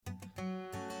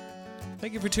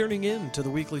Thank you for tuning in to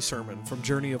the weekly sermon from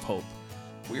Journey of Hope.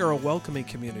 We are a welcoming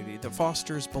community that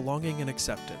fosters belonging and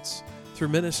acceptance. Through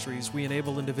ministries, we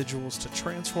enable individuals to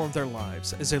transform their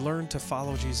lives as they learn to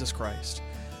follow Jesus Christ.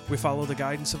 We follow the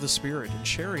guidance of the Spirit in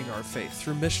sharing our faith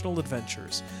through missional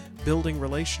adventures, building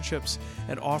relationships,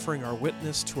 and offering our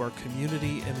witness to our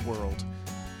community and world.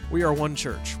 We are one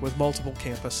church with multiple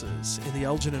campuses in the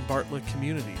Elgin and Bartlett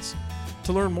communities.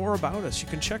 To learn more about us, you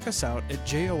can check us out at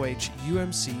johumc.org,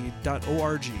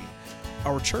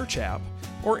 our church app,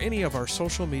 or any of our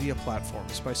social media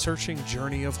platforms by searching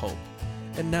Journey of Hope.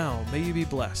 And now, may you be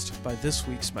blessed by this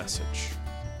week's message.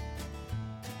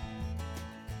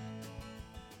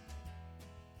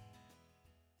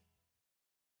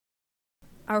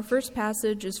 Our first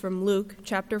passage is from Luke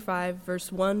chapter 5,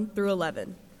 verse 1 through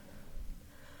 11.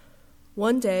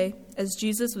 One day, as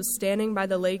Jesus was standing by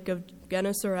the lake of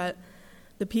Gennesaret,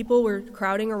 the people were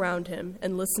crowding around him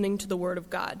and listening to the word of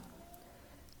God.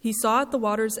 He saw at the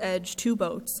water's edge 2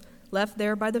 boats, left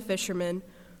there by the fishermen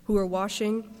who were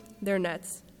washing their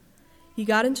nets. He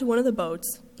got into one of the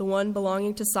boats, the one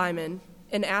belonging to Simon,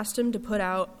 and asked him to put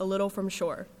out a little from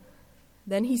shore.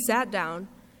 Then he sat down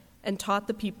and taught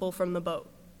the people from the boat.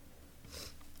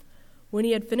 When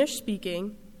he had finished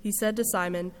speaking, he said to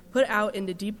Simon, "Put out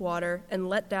into deep water and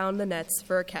let down the nets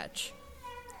for a catch."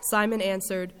 Simon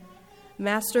answered,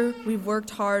 "Master, we've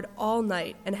worked hard all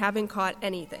night and haven't caught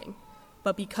anything.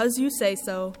 But because you say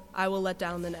so, I will let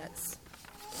down the nets."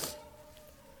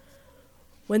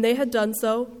 When they had done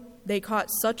so, they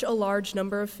caught such a large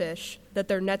number of fish that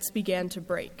their nets began to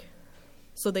break.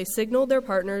 So they signaled their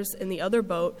partners in the other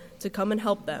boat to come and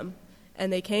help them,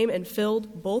 and they came and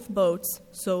filled both boats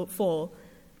so full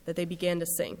that they began to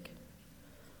sink.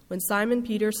 When Simon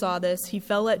Peter saw this, he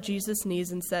fell at Jesus'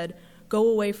 knees and said, "Go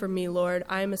away from me, Lord,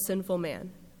 I am a sinful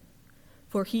man."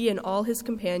 For he and all his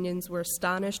companions were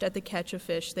astonished at the catch of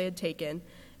fish they had taken,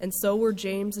 and so were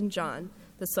James and John,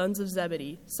 the sons of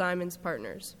Zebedee, Simon's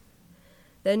partners.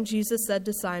 Then Jesus said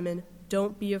to Simon,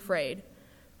 "Don't be afraid.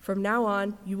 From now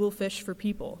on, you will fish for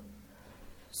people."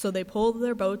 So they pulled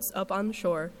their boats up on the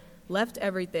shore, left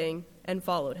everything, and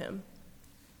followed him.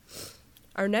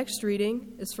 Our next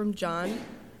reading is from John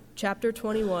chapter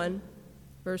 21,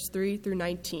 verse 3 through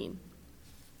 19.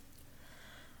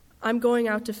 "I'm going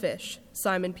out to fish,"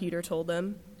 Simon Peter told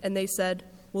them, and they said,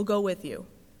 "We'll go with you."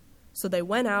 So they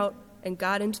went out and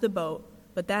got into the boat,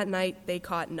 but that night they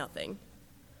caught nothing.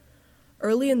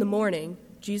 Early in the morning,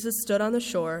 Jesus stood on the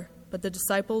shore, but the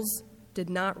disciples did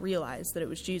not realize that it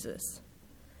was Jesus.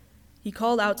 He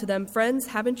called out to them, "Friends,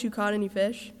 haven't you caught any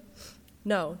fish?"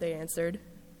 "No," they answered.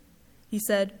 He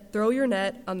said, "Throw your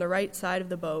net on the right side of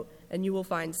the boat, and you will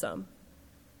find some."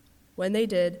 When they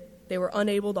did, they were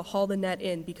unable to haul the net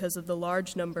in because of the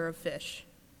large number of fish.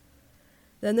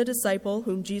 Then the disciple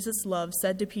whom Jesus loved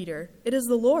said to Peter, "It is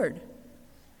the Lord."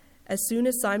 As soon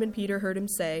as Simon Peter heard him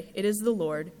say, "It is the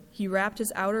Lord," he wrapped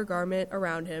his outer garment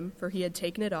around him, for he had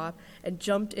taken it off, and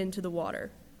jumped into the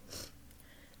water.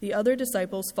 The other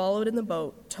disciples followed in the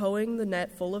boat, towing the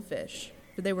net full of fish,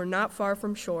 for they were not far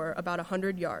from shore, about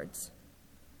 100 yards.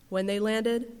 When they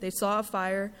landed, they saw a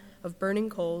fire of burning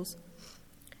coals,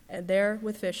 and there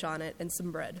with fish on it and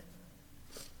some bread.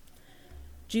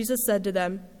 Jesus said to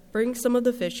them, "Bring some of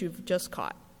the fish you've just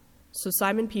caught." So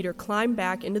Simon Peter climbed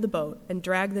back into the boat and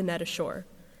dragged the net ashore.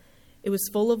 It was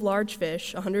full of large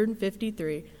fish,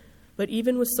 153, but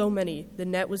even with so many, the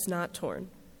net was not torn.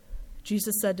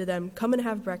 Jesus said to them, "Come and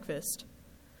have breakfast."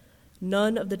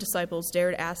 None of the disciples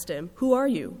dared ask him, "Who are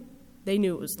you?" They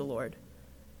knew it was the Lord.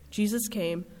 Jesus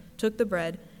came, took the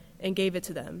bread, and gave it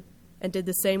to them, and did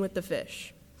the same with the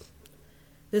fish.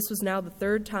 This was now the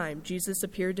 3rd time Jesus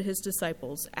appeared to his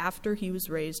disciples after he was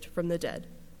raised from the dead.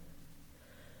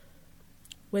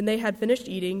 When they had finished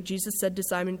eating, Jesus said to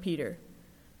Simon Peter,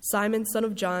 "Simon, son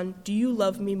of John, do you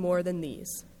love me more than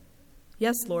these?"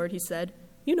 "Yes, Lord," he said.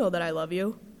 "You know that I love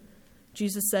you."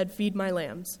 Jesus said, "Feed my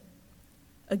lambs."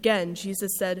 Again,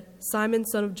 Jesus said, "Simon,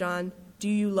 son of John, do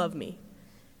you love me?"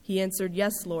 He answered,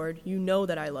 "Yes, Lord, you know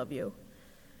that I love you."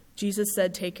 Jesus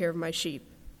said, "Take care of my sheep."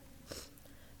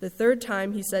 The 3rd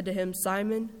time he said to him,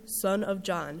 "Simon, son of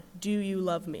John, do you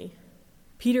love me?"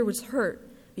 Peter was hurt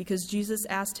because Jesus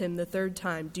asked him the 3rd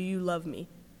time, "Do you love me?"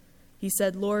 He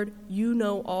said, "Lord, you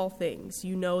know all things.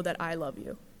 You know that I love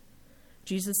you."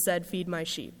 Jesus said, "Feed my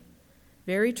sheep.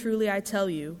 Very truly I tell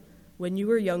you, when you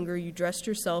were younger, you dressed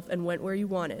yourself and went where you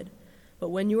wanted. But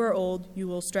when you are old, you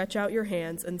will stretch out your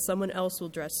hands, and someone else will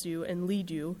dress you and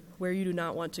lead you where you do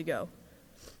not want to go."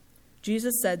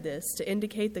 Jesus said this to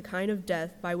indicate the kind of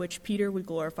death by which Peter would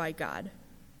glorify God.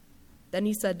 Then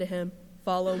he said to him,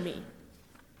 "Follow me."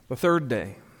 The 3rd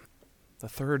day. The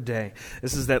third day.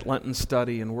 This is that Lenten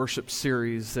study and worship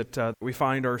series that we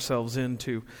find ourselves in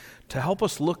to help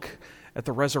us look at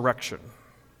the resurrection.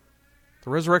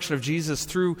 The resurrection of Jesus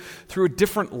through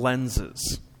different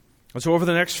lenses. And so over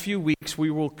the next few weeks, we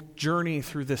will journey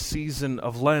through this season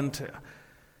of Lent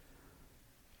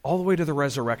all the way to the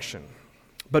resurrection,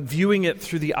 but viewing it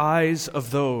through the eyes of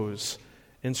those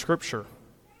in Scripture.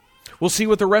 We'll see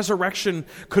what the resurrection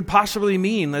could possibly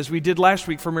mean, as we did last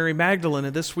week for Mary Magdalene,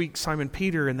 and this week Simon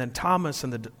Peter, and then Thomas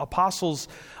and the apostles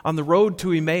on the road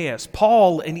to Emmaus,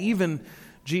 Paul, and even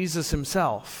Jesus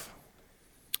himself.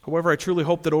 However, I truly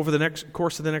hope that over the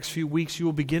course of the next few weeks, you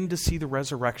will begin to see the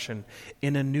resurrection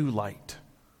in a new light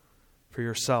for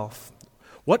yourself.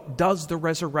 What does the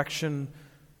resurrection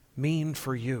mean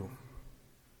for you?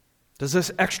 Does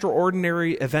this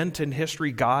extraordinary event in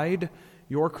history guide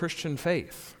your Christian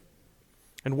faith?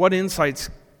 And what insights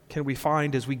can we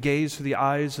find as we gaze through the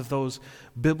eyes of those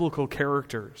biblical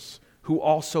characters who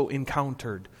also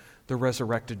encountered the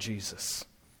resurrected Jesus?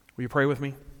 Will you pray with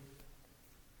me?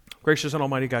 Gracious and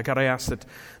almighty God, I ask that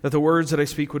the words that I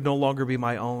speak would no longer be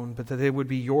my own, but that they would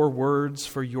be your words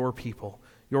for your people,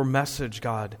 your message,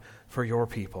 God, for your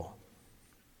people.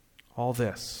 All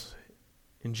this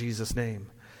in Jesus'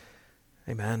 name.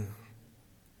 Amen.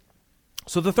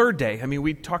 So the third day,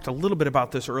 we talked a little bit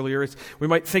about this earlier. We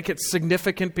might think it's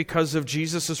significant because of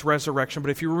Jesus' resurrection, but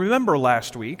if you remember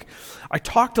last week, I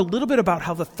talked a little bit about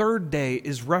how the third day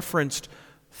is referenced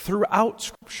throughout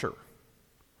Scripture.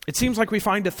 It seems like we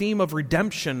find a theme of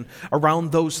redemption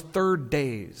around those third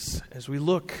days as we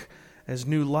look at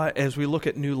new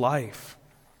life.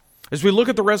 As we look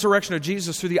at the resurrection of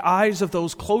Jesus through the eyes of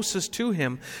those closest to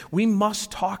him, we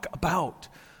must talk about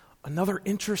another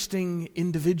interesting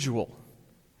individual.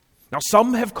 Now,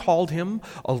 some have called him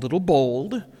a little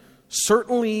bold,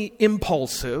 certainly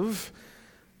impulsive,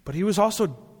 but he was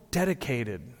also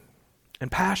dedicated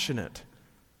and passionate.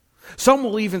 Some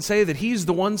will even say that he's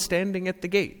the one standing at the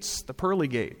gates, the pearly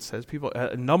gates, as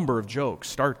a number of jokes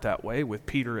start that way with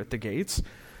Peter at the gates.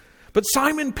 But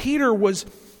Simon Peter was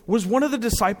one of the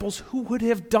disciples who would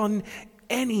have done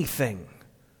anything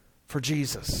for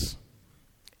Jesus.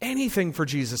 Anything for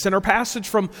Jesus. In our passage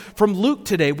from Luke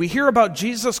today, we hear about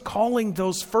Jesus calling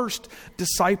those first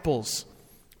disciples,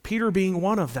 Peter being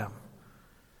one of them.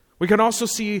 We can also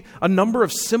see a number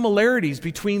of similarities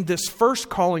between this first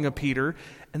calling of Peter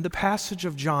and the passage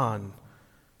of John,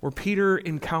 where Peter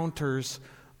encounters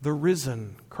the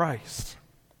risen Christ.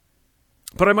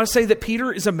 But I must say that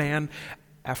Peter is a man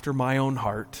after my own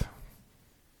heart.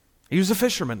 He was a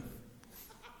fisherman.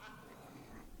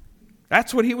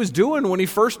 That's what he was doing when he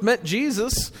first met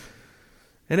Jesus.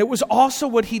 And it was also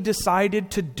what he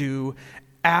decided to do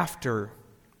after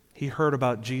he heard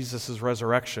about Jesus'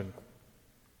 resurrection.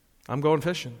 I'm going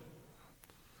fishing.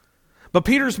 But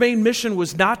Peter's main mission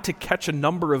was not to catch a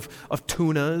number of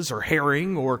tunas or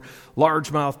herring or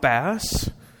largemouth bass.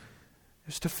 It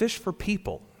was to fish for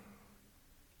people.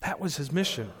 That was his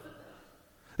mission.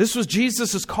 This was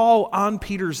Jesus' call on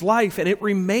Peter's life, and it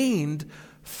remained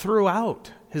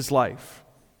throughout his life.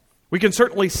 We can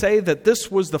certainly say that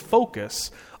this was the focus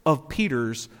of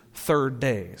Peter's third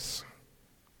days.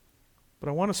 But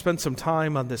I want to spend some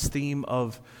time on this theme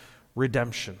of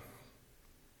redemption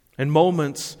and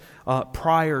moments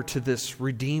prior to this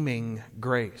redeeming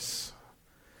grace.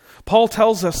 Paul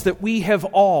tells us that we have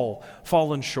all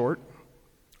fallen short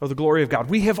of the glory of God.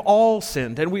 We have all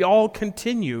sinned, and we all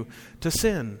continue to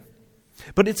sin.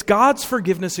 But it's God's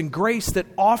forgiveness and grace that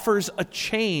offers a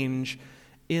change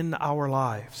in our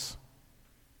lives,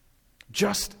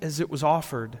 just as it was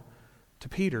offered to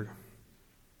Peter.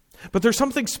 But there's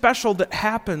something special that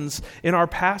happens in our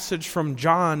passage from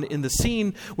John in the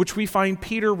scene which we find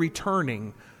Peter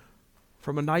returning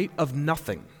from a night of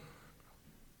nothing.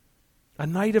 A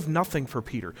night of nothing for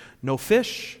Peter. No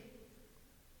fish,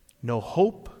 no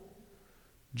hope,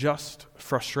 just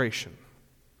frustration.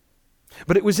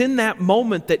 But it was in that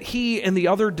moment that he and the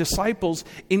other disciples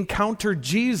encountered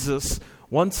Jesus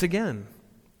once again.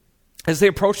 As they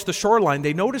approached the shoreline,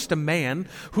 they noticed a man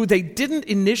who they didn't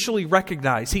initially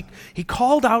recognize. He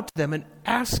called out to them and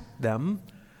asked them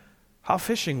how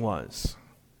fishing was.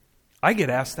 I get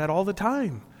asked that all the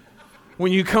time.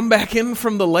 When you come back in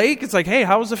from the lake, it's like, hey,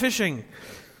 how was the fishing?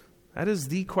 That is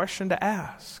the question to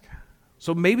ask.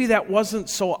 So maybe that wasn't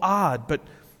so odd, but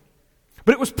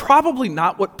it was probably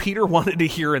not what Peter wanted to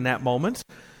hear in that moment.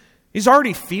 He's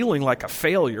already feeling like a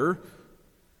failure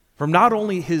from not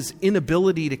only his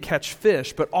inability to catch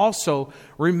fish, but also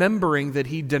remembering that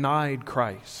he denied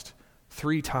Christ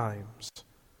 3 times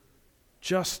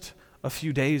just a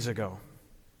few days ago.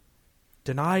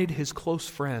 Denied his close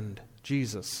friend,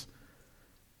 Jesus,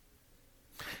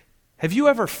 Have you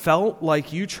ever felt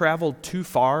like you traveled too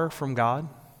far from God?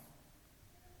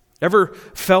 Ever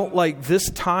felt like this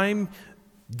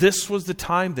was the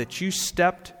time that you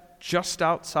stepped just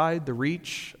outside the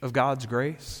reach of God's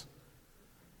grace?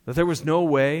 That there was no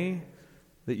way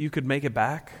that you could make it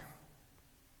back?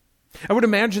 I would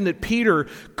imagine that Peter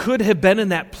could have been in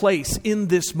that place in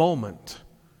this moment.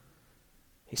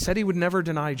 He said he would never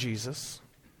deny Jesus.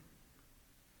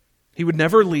 He would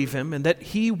never leave him, and that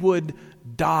he would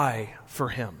die for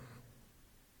him.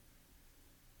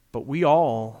 But we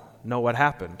all know what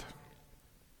happened.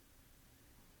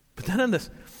 But then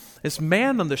this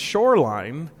man on the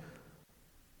shoreline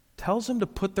tells him to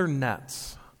put their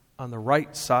nets on the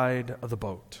right side of the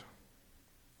boat.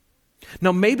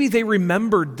 Now, maybe they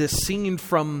remembered this scene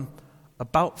from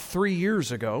about 3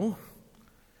 years ago.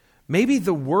 Maybe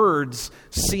the words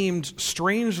seemed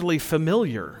strangely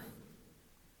familiar.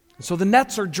 So the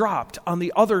nets are dropped on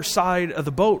the other side of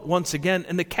the boat once again,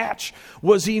 and the catch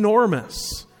was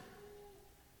enormous.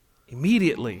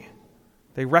 Immediately,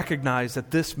 they recognize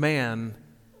that this man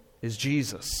is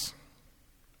Jesus.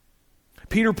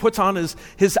 Peter puts on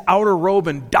his outer robe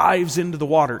and dives into the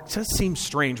water. It just seems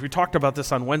strange. We talked about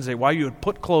this on Wednesday, why you would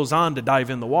put clothes on to dive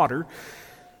in the water.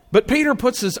 But Peter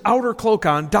puts his outer cloak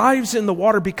on, dives in the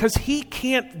water because he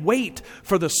can't wait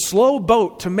for the slow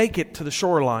boat to make it to the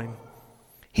shoreline.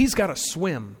 He's got to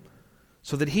swim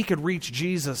so that he could reach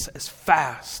Jesus as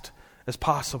fast as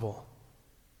possible.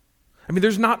 I mean,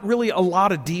 there's not really a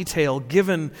lot of detail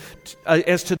given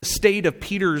as to the state of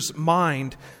Peter's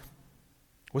mind.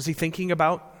 Was he thinking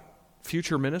about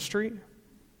future ministry?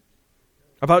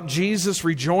 About Jesus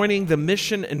rejoining the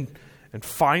mission and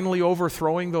finally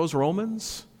overthrowing those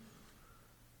Romans?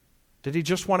 Did he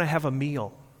just want to have a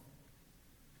meal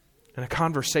and a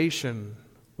conversation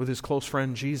with his close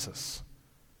friend Jesus,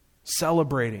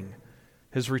 celebrating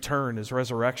his return, his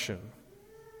resurrection?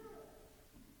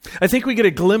 I think we get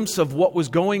a glimpse of what was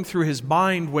going through his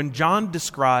mind when John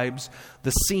describes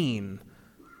the scene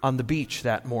on the beach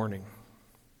that morning.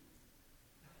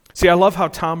 See, I love how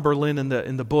Tom Berlin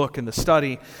in the book, in the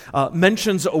study,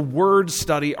 mentions a word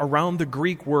study around the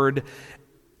Greek word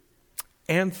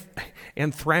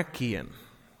anthrakion.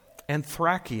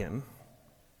 Anthrakion.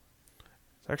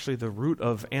 It's actually the root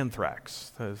of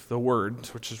anthrax, the word,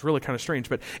 which is really kind of strange.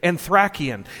 But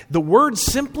anthrakion, the word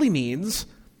simply means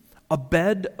a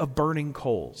bed of burning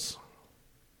coals,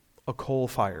 a coal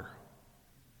fire.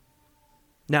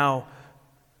 Now,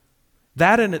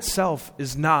 that in itself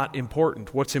is not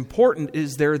important. What's important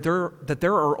is that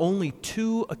there are only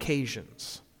 2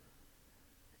 occasions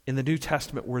in the New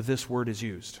Testament where this word is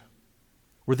used,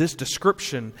 where this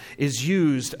description is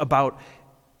used about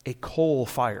a coal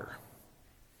fire.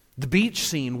 The beach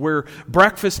scene where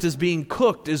breakfast is being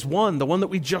cooked is one, the one that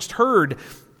we just heard.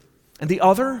 And the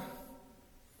other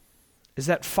is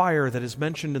that fire that is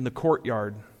mentioned in the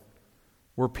courtyard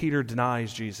where Peter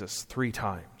denies Jesus 3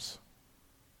 times.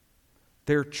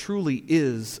 There truly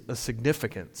is a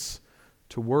significance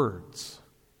to words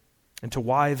and to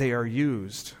why they are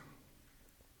used.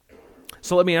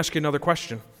 So let me ask you another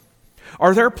question.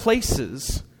 Are there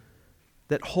places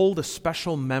that hold a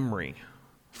special memory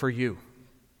for you?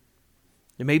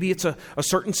 And maybe it's a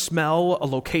certain smell, a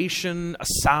location, a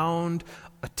sound,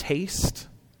 a taste,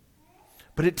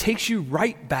 but it takes you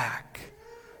right back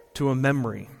to a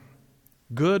memory,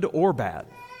 good or bad.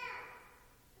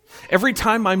 Every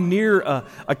time I'm near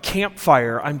a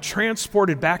campfire, I'm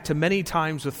transported back to many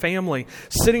times with family,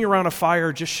 sitting around a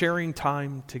fire, just sharing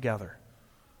time together.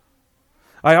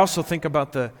 I also think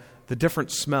about the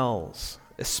different smells,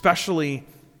 especially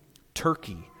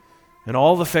turkey and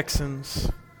all the fixins,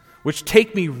 which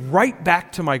take me right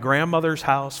back to my grandmother's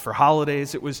house for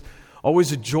holidays. It was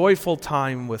always a joyful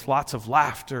time with lots of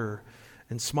laughter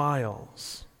and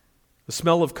smiles. The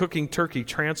smell of cooking turkey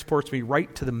transports me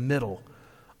right to the middle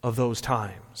of those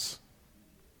times.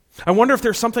 I wonder if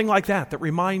there's something like that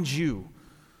reminds you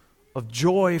of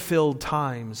joy-filled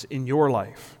times in your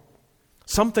life.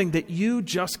 Something that you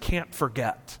just can't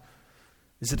forget.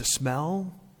 Is it a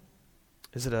smell?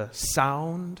 Is it a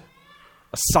sound?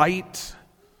 A sight?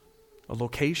 A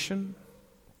location?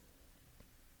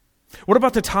 What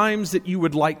about the times that you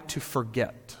would like to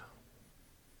forget?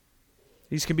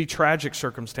 These can be tragic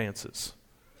circumstances.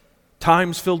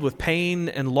 Times filled with pain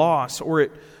and loss, or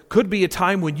it could be a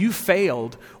time when you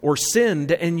failed or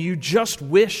sinned and you just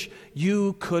wish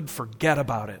you could forget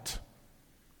about it.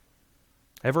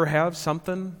 Ever have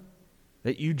something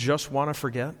that you just want to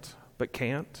forget but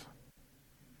can't?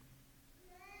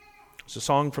 There's a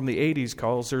song from the 80s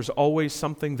calls, "There's always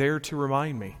something there to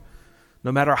remind me."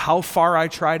 No matter how far I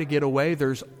try to get away,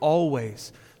 there's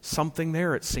always something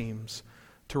there, it seems,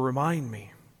 to remind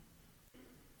me.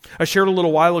 I shared a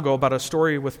little while ago about a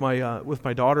story with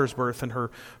my daughter's birth and her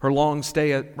long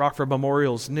stay at Rockford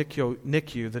Memorial's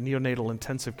NICU, the neonatal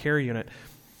intensive care unit.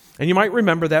 And you might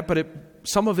remember that, but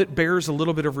some of it bears a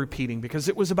little bit of repeating, because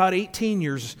it was about 18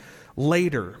 years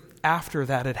later, after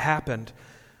that had happened,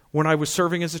 when I was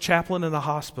serving as a chaplain in the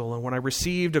hospital and when I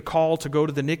received a call to go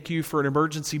to the NICU for an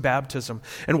emergency baptism.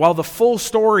 And while the full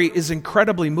story is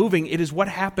incredibly moving, it is what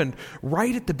happened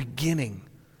right at the beginning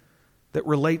that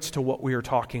relates to what we are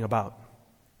talking about.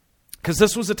 Because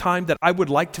this was a time that I would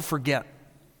like to forget.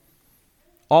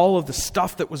 All of the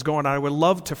stuff that was going on, I would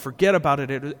love to forget about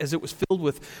it, as it was filled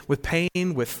with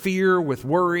pain, with fear, with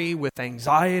worry, with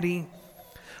anxiety.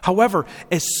 However,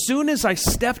 as soon as I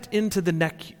stepped into the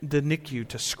NICU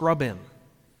to scrub in,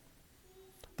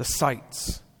 the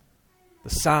sights, the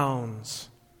sounds,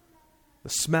 the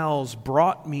smells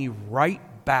brought me right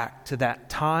back to that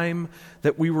time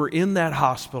that we were in that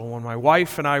hospital when my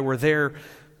wife and I were there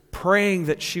praying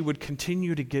that she would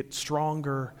continue to get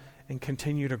stronger and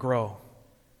continue to grow.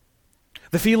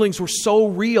 The feelings were so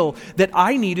real that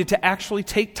I needed to actually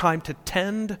take time to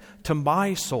tend to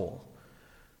my soul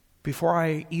before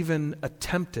I even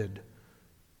attempted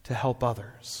to help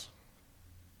others.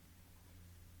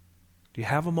 Do you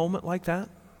have a moment like that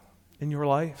in your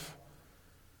life?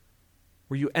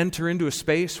 Where you enter into a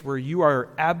space where you are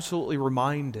absolutely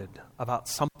reminded about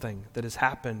something that has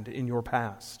happened in your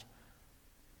past.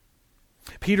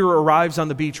 Peter arrives on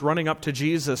the beach running up to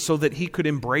Jesus so that he could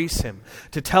embrace him,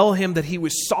 to tell him that he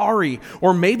was sorry,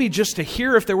 or maybe just to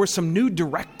hear if there were some new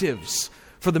directives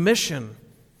for the mission.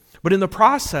 But in the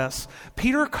process,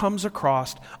 Peter comes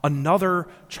across another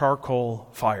charcoal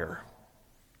fire,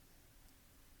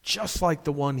 just like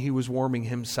the one he was warming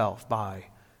himself by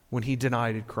when he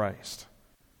denied Christ.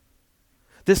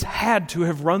 This had to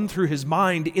have run through his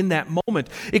mind in that moment.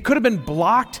 It could have been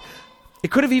blocked. It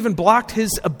could have even blocked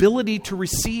his ability to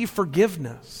receive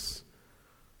forgiveness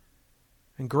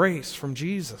and grace from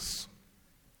Jesus.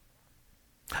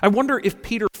 I wonder if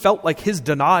Peter felt like his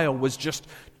denial was just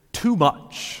too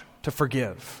much to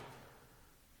forgive.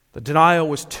 The denial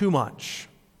was too much.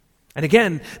 And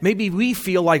again, maybe we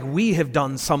feel like we have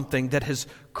done something that has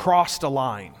crossed a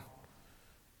line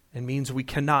and means we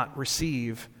cannot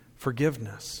receive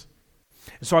forgiveness.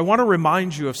 And so I want to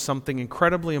remind you of something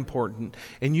incredibly important,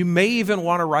 and you may even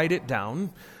want to write it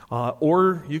down,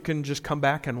 or you can just come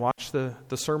back and watch the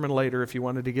sermon later if you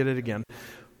wanted to get it again.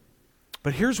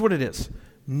 But here's what it is.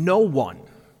 No one,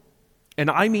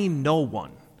 and I mean no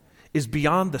one, is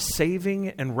beyond the saving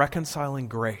and reconciling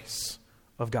grace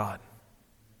of God.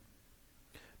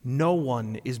 No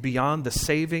one is beyond the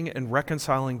saving and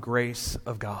reconciling grace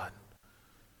of God.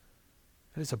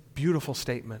 That is a beautiful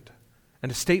statement,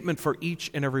 and a statement for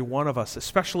each and every one of us,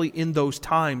 especially in those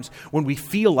times when we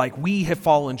feel like we have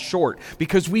fallen short,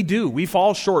 because we do. We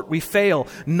fall short. We fail.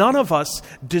 None of us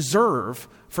deserve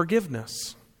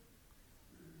forgiveness.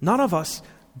 None of us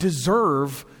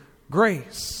deserve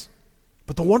grace.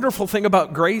 But the wonderful thing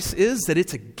about grace is that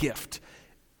it's a gift,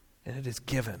 and it is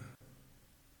given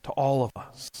to all of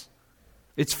us.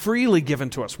 It's freely given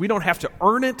to us. We don't have to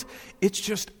earn it. It's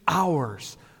just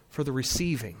ours for the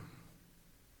receiving.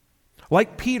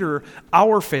 Like Peter,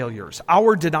 our failures,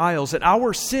 our denials, and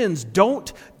our sins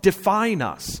don't define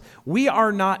us. We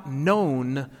are not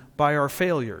known by our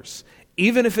failures,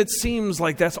 even if it seems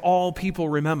like that's all people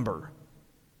remember,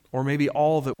 or maybe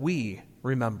all that we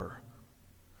remember.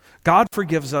 God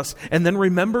forgives us and then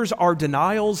remembers our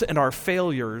denials and our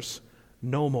failures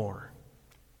no more.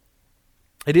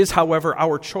 It is, however,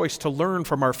 our choice to learn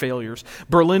from our failures.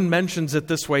 Berlin mentions it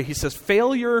this way. He says,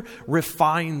 failure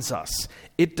refines us.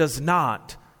 It does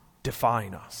not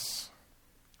define us.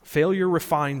 Failure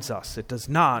refines us. It does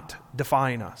not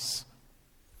define us.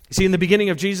 You see, in the beginning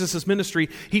of Jesus' ministry,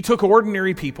 he took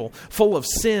ordinary people full of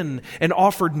sin and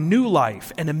offered new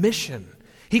life and a mission.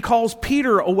 He calls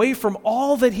Peter away from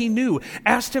all that he knew,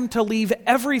 asked him to leave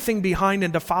everything behind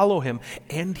and to follow him,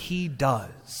 and he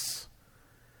does.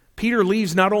 Peter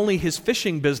leaves not only his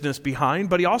fishing business behind,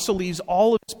 but he also leaves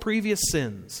all of his previous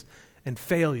sins and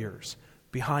failures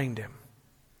behind him.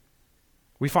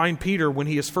 We find Peter, when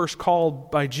he is first called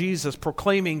by Jesus,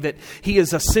 proclaiming that he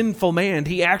is a sinful man.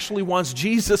 He actually wants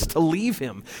Jesus to leave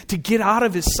him, to get out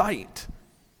of his sight.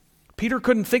 Peter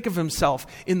couldn't think of himself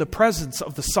in the presence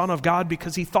of the Son of God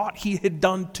because he thought he had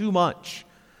done too much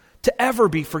to ever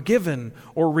be forgiven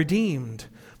or redeemed.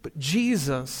 But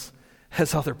Jesus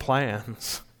has other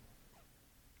plans.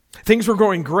 Things were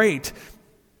going great,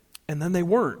 and then they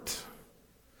weren't.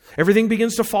 Everything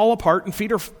begins to fall apart, and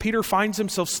Peter finds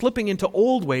himself slipping into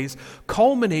old ways,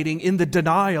 culminating in the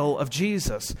denial of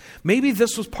Jesus. Maybe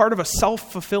this was part of a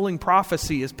self-fulfilling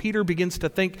prophecy as Peter begins to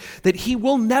think that he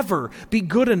will never be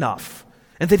good enough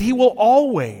and that he will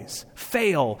always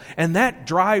fail, and that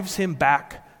drives him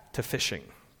back to fishing.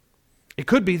 It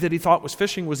could be that he thought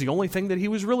fishing was the only thing that he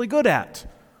was really good at.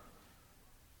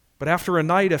 But after a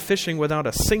night of fishing without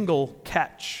a single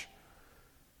catch,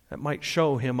 that might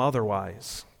show him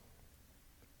otherwise.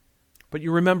 But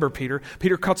you remember Peter.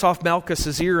 Peter cuts off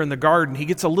Malchus's ear in the garden. He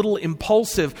gets a little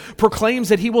impulsive, proclaims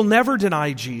that he will never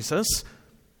deny Jesus.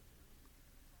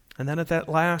 And then at that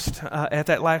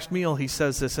last meal, he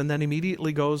says this, and then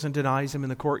immediately goes and denies him in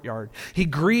the courtyard. He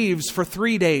grieves for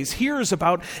 3 days, hears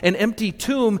about an empty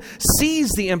tomb,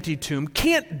 sees the empty tomb,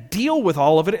 can't deal with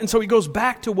all of it, and so he goes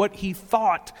back to what he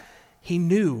thought he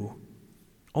knew.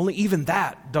 Only even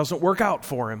that doesn't work out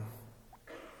for him.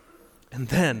 And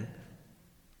then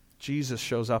Jesus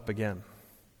shows up again.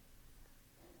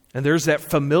 And there's that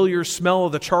familiar smell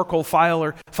of the charcoal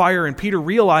fire, and Peter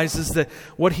realizes that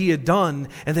what he had done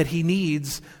and that he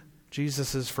needs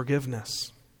Jesus'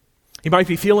 forgiveness. He might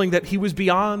be feeling that he was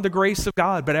beyond the grace of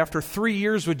God, but after 3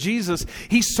 years with Jesus,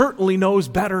 he certainly knows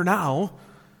better now.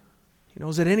 He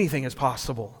knows that anything is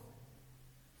possible.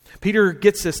 Peter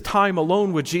gets this time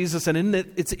alone with Jesus, and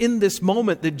it's in this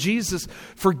moment that Jesus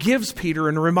forgives Peter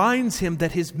and reminds him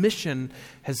that his mission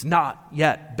has not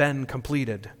yet been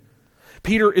completed.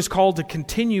 Peter is called to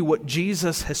continue what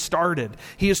Jesus has started.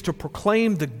 He is to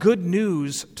proclaim the good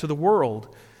news to the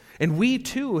world. And we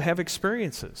too have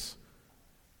experiences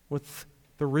with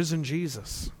the risen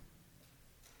Jesus.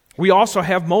 We also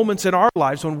have moments in our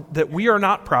lives that we are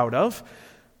not proud of,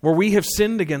 where we have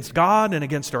sinned against God and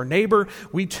against our neighbor.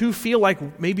 We too feel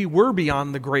like maybe we're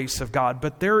beyond the grace of God,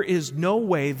 but there is no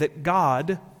way that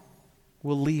God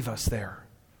will leave us there.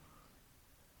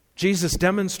 Jesus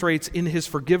demonstrates in his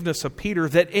forgiveness of Peter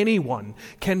that anyone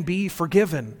can be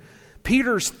forgiven.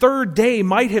 Peter's 3rd day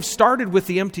might have started with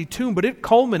the empty tomb, but it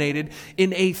culminated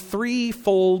in a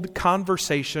 3-fold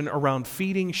conversation around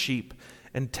feeding sheep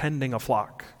and tending a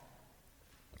flock.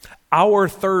 Our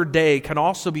 3rd day can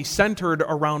also be centered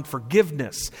around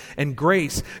forgiveness and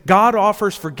grace. God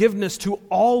offers forgiveness to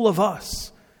all of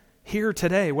us here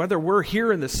today, whether we're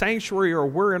here in the sanctuary or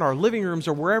we're in our living rooms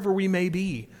or wherever we may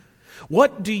be.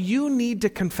 What do you need to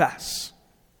confess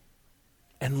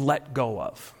and let go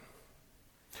of?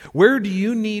 Where do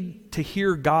you need to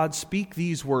hear God speak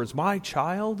these words? My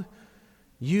child,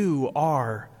 you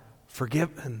are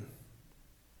forgiven.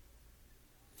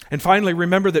 And finally,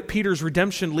 remember that Peter's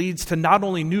redemption leads to not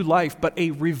only new life, but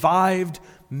a revived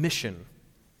mission.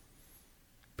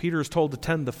 Peter is told to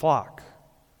tend the flock.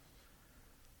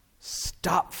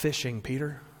 Stop fishing,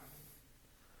 Peter.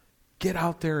 Get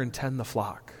out there and tend the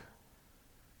flock.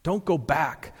 Don't go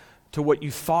back to what you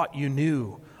thought you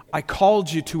knew. I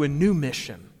called you to a new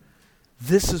mission.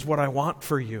 This is what I want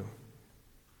for you.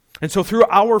 And so through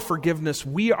our forgiveness,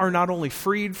 we are not only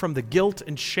freed from the guilt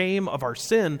and shame of our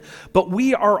sin, but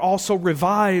we are also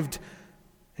revived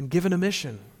and given a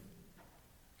mission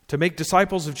to make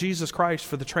disciples of Jesus Christ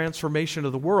for the transformation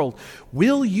of the world.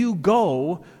 Will you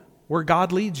go where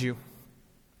God leads you?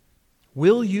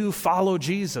 Will you follow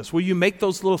Jesus? Will you make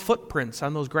those little footprints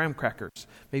on those graham crackers?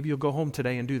 Maybe you'll go home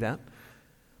today and do that.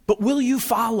 But will you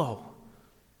follow?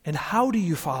 And how do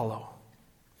you follow?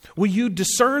 Will you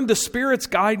discern the Spirit's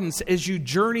guidance as you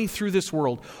journey through this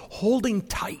world, holding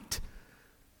tight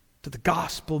to the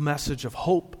gospel message of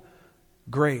hope,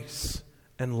 grace,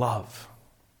 and love?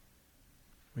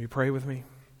 Will you pray with me?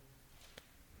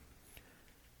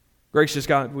 Gracious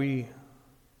God, we're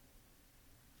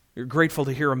grateful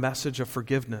to hear a message of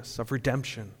forgiveness, of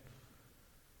redemption.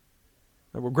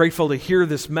 We're grateful to hear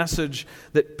this message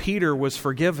that Peter was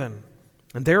forgiven,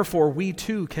 and therefore we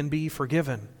too can be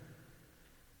forgiven.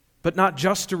 But not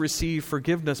just to receive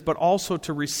forgiveness, but also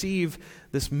to receive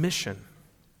this mission,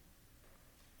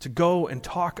 to go and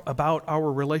talk about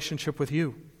our relationship with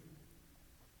you.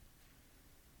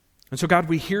 And so God,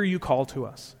 we hear you call to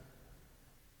us.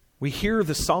 We hear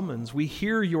the summons. We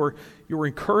hear your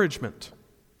encouragement.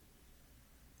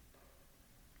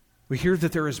 We hear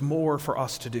that there is more for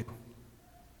us to do.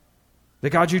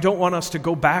 That God, you don't want us to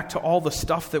go back to all the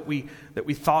stuff that we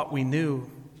thought we knew.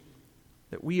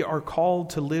 That we are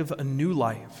called to live a new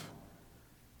life.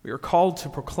 We are called to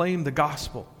proclaim the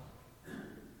gospel.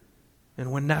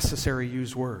 And when necessary,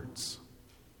 use words.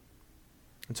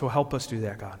 And so help us do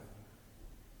that, God.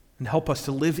 And help us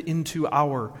to live into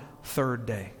our 3rd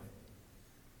day.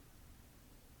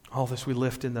 All this we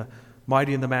lift in the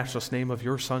mighty and the matchless name of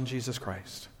your Son, Jesus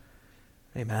Christ.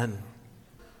 Amen.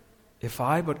 If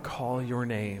I but call your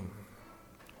name.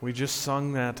 We just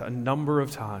sung that a number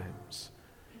of times.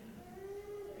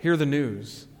 Hear the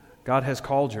news. God has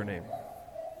called your name.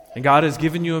 And God has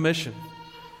given you a mission.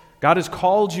 God has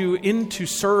called you into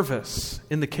service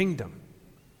in the kingdom.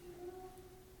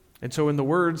 And so in the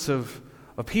words of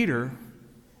Peter,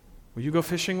 will you go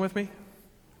fishing with me?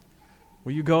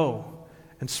 Will you go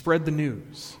and spread the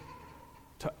news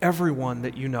to everyone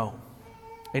that you know,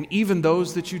 and even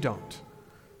those that you don't?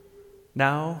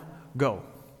 Now, go,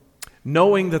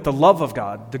 knowing that the love of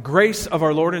God, the grace of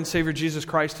our Lord and Savior Jesus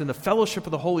Christ, and the fellowship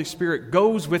of the Holy Spirit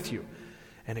goes with you,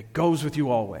 and it goes with you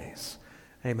always.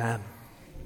 Amen.